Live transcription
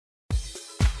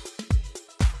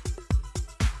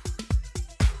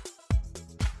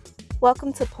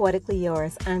Welcome to Poetically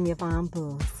Yours. I'm Yvonne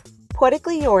Booth.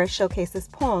 Poetically Yours showcases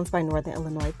poems by Northern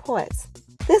Illinois poets.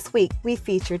 This week, we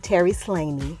feature Terry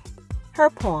Slaney. Her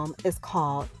poem is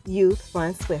called Youth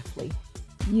Runs Swiftly.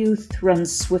 Youth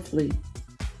runs swiftly,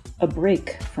 a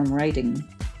break from writing,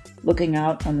 looking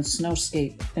out on the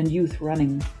snowscape and youth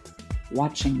running,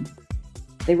 watching.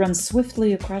 They run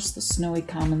swiftly across the snowy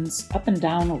commons, up and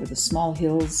down over the small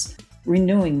hills,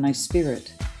 renewing my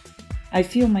spirit. I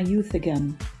feel my youth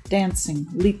again, dancing,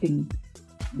 leaping,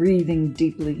 breathing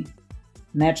deeply.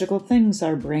 Magical things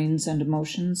are brains and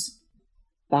emotions.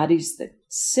 Bodies that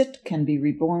sit can be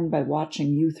reborn by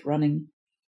watching youth running.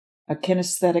 A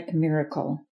kinesthetic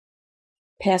miracle.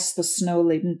 Past the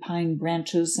snow-laden pine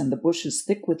branches and the bushes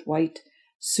thick with white,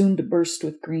 soon to burst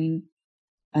with green.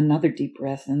 Another deep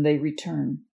breath, and they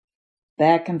return.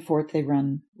 Back and forth they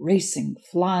run, racing,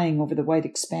 flying over the white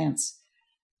expanse.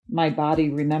 My body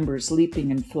remembers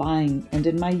leaping and flying, and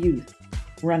in my youth,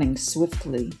 running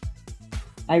swiftly.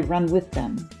 I run with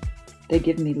them. They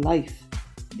give me life,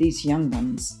 these young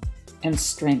ones, and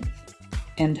strength,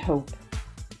 and hope.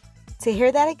 To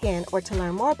hear that again or to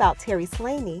learn more about Terry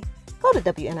Slaney, go to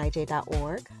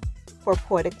WNIJ.org. For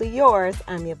Poetically Yours,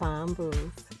 I'm Yvonne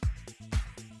Booth.